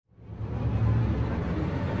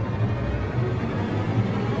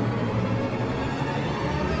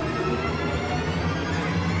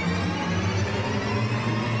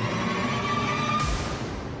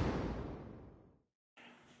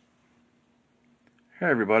Hey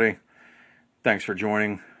everybody, thanks for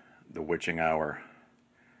joining The Witching Hour.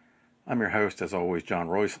 I'm your host, as always, John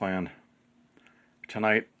Roysland.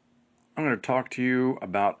 Tonight, I'm going to talk to you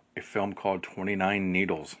about a film called 29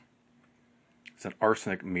 Needles. It's an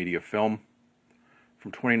Arsenic Media film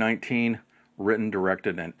from 2019, written,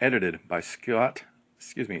 directed, and edited by Scott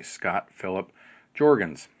Philip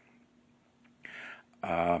Jorgens.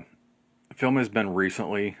 The film has been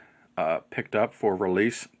recently picked up for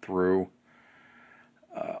release through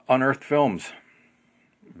Unearthed Films.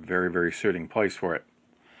 Very, very suiting place for it.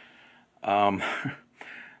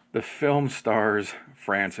 The film stars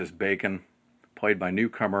Francis Bacon, played by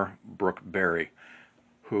newcomer Brooke Berry,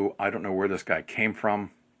 who I don't know where this guy came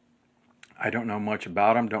from. I don't know much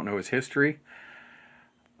about him, don't know his history.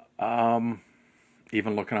 Even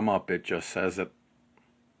looking him up, it just says that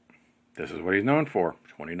this is what he's known for,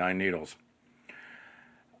 29 Needles.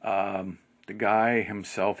 The guy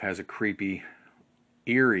himself has a creepy,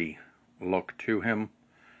 eerie look to him,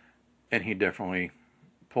 and he definitely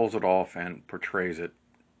pulls it off and portrays it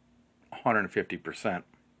 150%.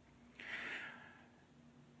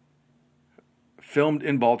 Filmed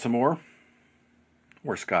in Baltimore,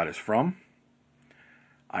 where Scott is from.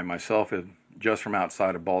 I myself am just from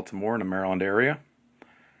outside of Baltimore in the Maryland area.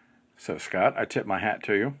 So Scott, I tip my hat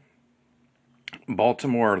to you.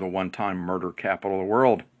 Baltimore, the one-time murder capital of the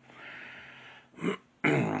world.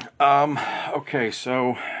 Okay,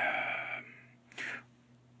 so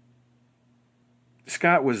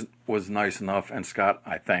Scott was nice enough, and Scott,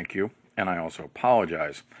 I thank you, and I also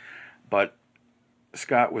apologize, but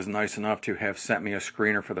Scott was nice enough to have sent me a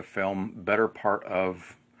screener for the film better part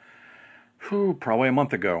of, probably a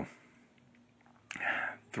month ago.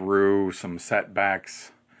 Through some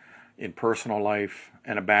setbacks in personal life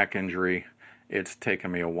and a back injury, it's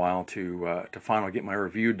taken me a while to finally get my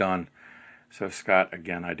review done. So Scott,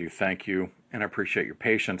 again, I do thank you and appreciate your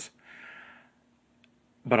patience.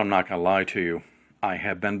 But I'm not going to lie to you. I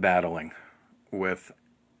have been battling with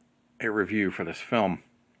a review for this film.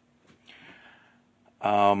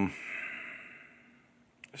 So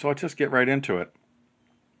let's just get right into it.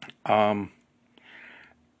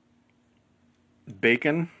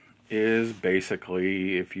 Bacon is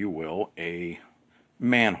basically, if you will, a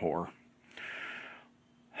man whore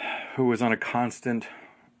who is on a constant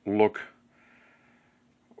look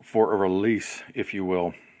for a release, if you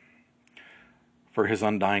will, for his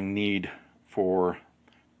undying need for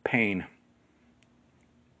pain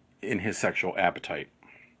in his sexual appetite.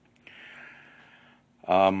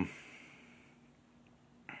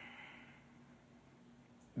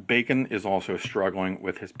 Bacon is also struggling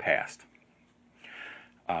with his past.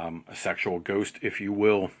 A sexual ghost, if you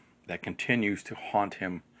will, that continues to haunt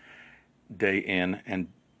him day in and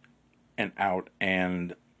out.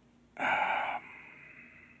 And,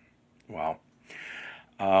 wow.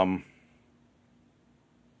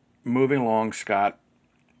 Moving along, Scott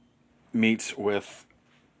meets with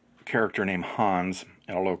a character named Hans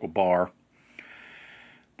at a local bar,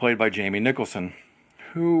 played by Jamie Nicholson,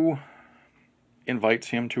 who invites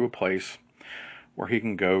him to a place where he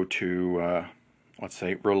can go to, let's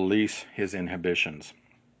say, release his inhibitions.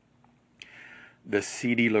 This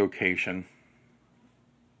seedy location,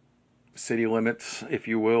 city limits, if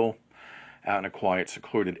you will, out in a quiet,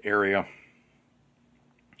 secluded area.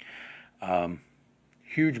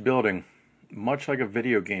 Huge building, much like a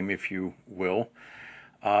video game, if you will.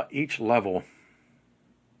 Each level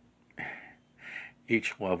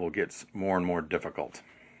gets more and more difficult.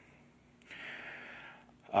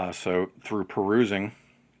 So through perusing,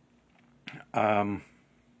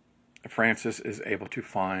 Francis is able to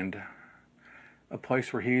find a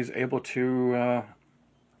place where he's able to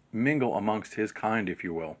mingle amongst his kind, if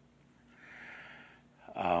you will.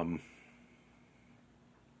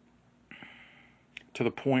 To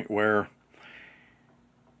the point where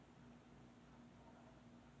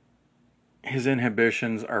his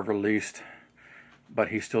inhibitions are released, but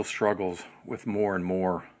he still struggles with more and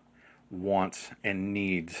more wants and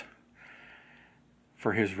needs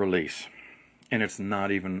for his release. And it's not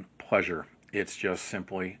even pleasure, it's just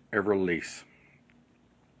simply a release.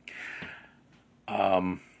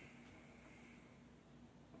 The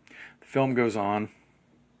film goes on,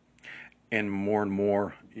 and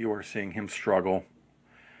more you are seeing him struggle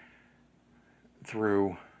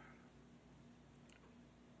through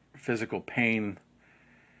physical pain,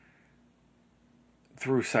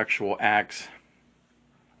 through sexual acts,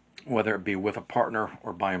 whether it be with a partner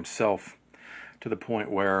or by himself, to the point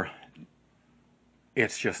where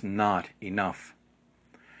it's just not enough.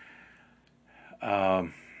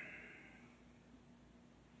 I'm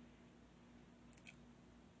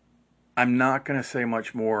not going to say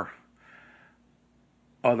much more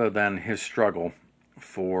other than his struggle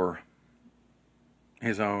for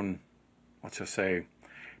his own, let's just say,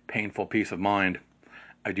 painful peace of mind,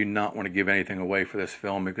 I do not want to give anything away for this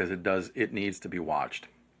film because it needs to be watched.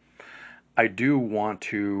 I do want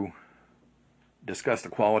to discuss the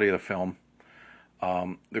quality of the film.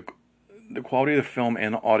 The quality of the film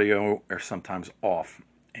and the audio are sometimes off.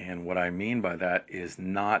 And what I mean by that is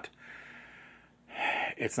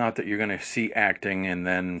it's not that you're going to see acting and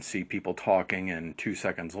then see people talking and 2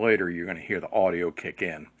 seconds later you're going to hear the audio kick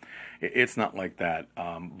in. It's not like that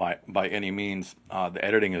by any means. The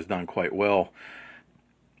editing is done quite well.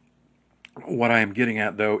 What I am getting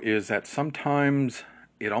at, though, is that sometimes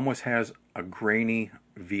it almost has a grainy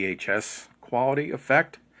VHS quality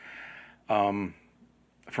effect from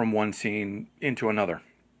one scene into another.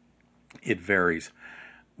 It varies,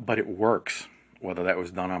 but it works, whether that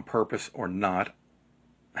was done on purpose or not.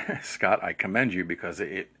 Scott, I commend you because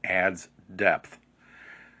it adds depth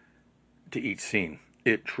to each scene.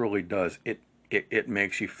 It truly does. It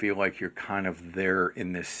makes you feel like you're kind of there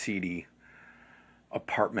in this seedy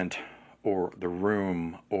apartment or the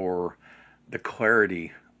room, or the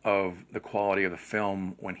clarity of the quality of the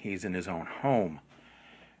film when he's in his own home.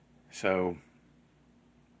 So,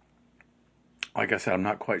 like I said, I'm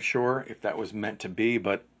not quite sure if that was meant to be,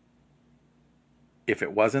 but if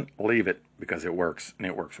it wasn't, leave it, because it works, and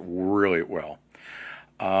it works really well.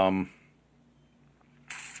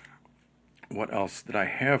 What else did I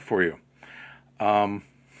have for you? On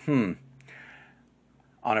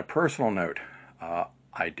a personal note,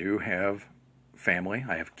 I do have family.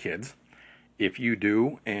 I have kids. If you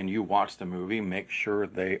do and you watch the movie, make sure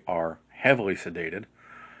they are heavily sedated.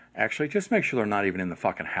 Actually, just make sure they're not even in the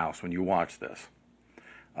fucking house when you watch this.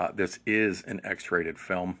 This is an X-rated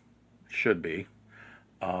film. Should be.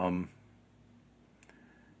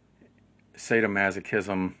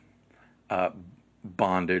 Sadomasochism,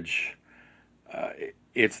 bondage,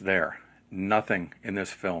 it's there. Nothing in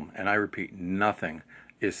this film, and I repeat, nothing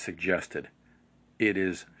is suggested. It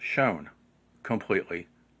is shown completely,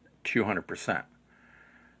 200%.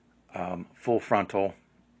 Full frontal,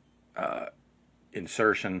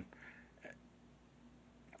 insertion,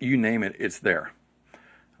 you name it, it's there.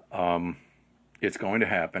 It's going to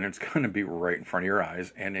happen. It's going to be right in front of your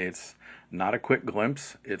eyes, and it's not a quick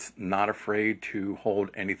glimpse. It's not afraid to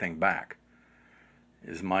hold anything back. It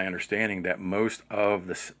is my understanding that most of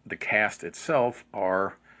the cast itself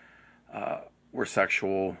were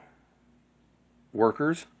sexual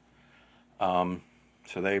workers, so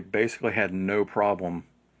they basically had no problem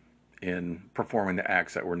in performing the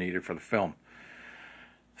acts that were needed for the film.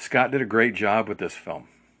 Scott did a great job with this film,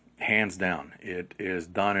 hands down. It is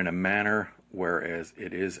done in a manner whereas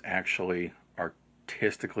it is actually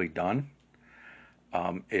artistically done.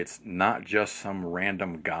 It's not just some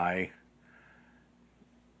random guy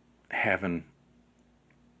having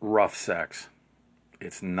rough sex.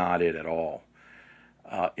 It's not it at all.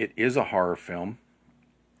 It is a horror film.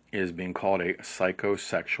 It is being called a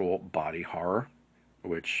psychosexual body horror,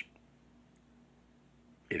 which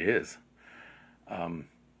it is.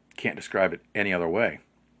 Can't describe it any other way.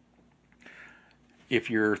 If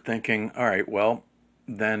you're thinking, all right, well,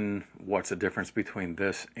 then what's the difference between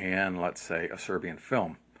this and, let's say, a Serbian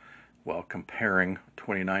film? Well, comparing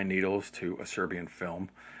 29 Needles to a Serbian film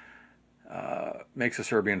makes a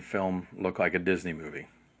Serbian film look like a Disney movie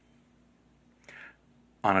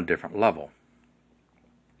on a different level.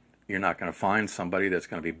 You're not going to find somebody that's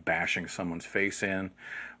going to be bashing someone's face in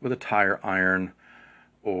with a tire iron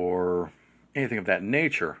or anything of that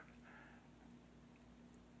nature.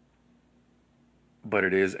 But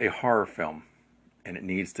it is a horror film, and it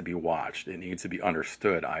needs to be watched. It needs to be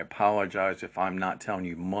understood. I apologize if I'm not telling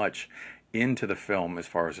you much into the film as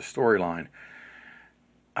far as the storyline.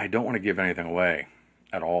 I don't want to give anything away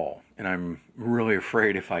at all, and I'm really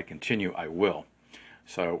afraid if I continue, I will.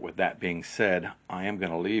 So with that being said, I am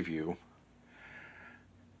going to leave you.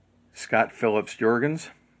 Scott Phillips Jorgens,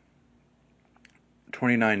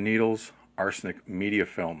 29 Needles, Arsenic Media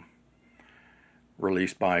Film,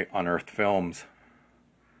 released by Unearthed Films.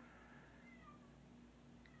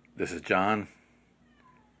 This is John.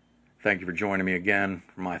 Thank you for joining me again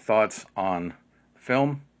for my thoughts on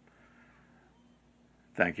film.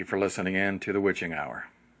 Thank you for listening in to The Witching Hour.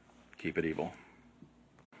 Keep it evil.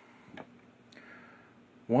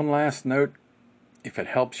 One last note, if it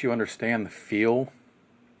helps you understand the feel,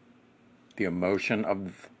 the emotion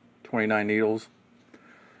of 29 Needles,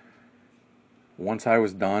 once I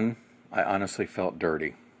was done, I honestly felt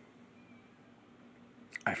dirty.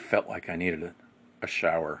 I felt like I needed a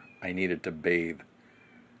shower. I needed to bathe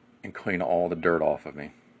and clean all the dirt off of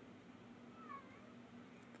me.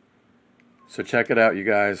 So check it out, you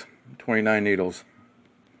guys. 29 Needles.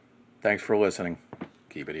 Thanks for listening.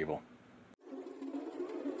 Keep it evil.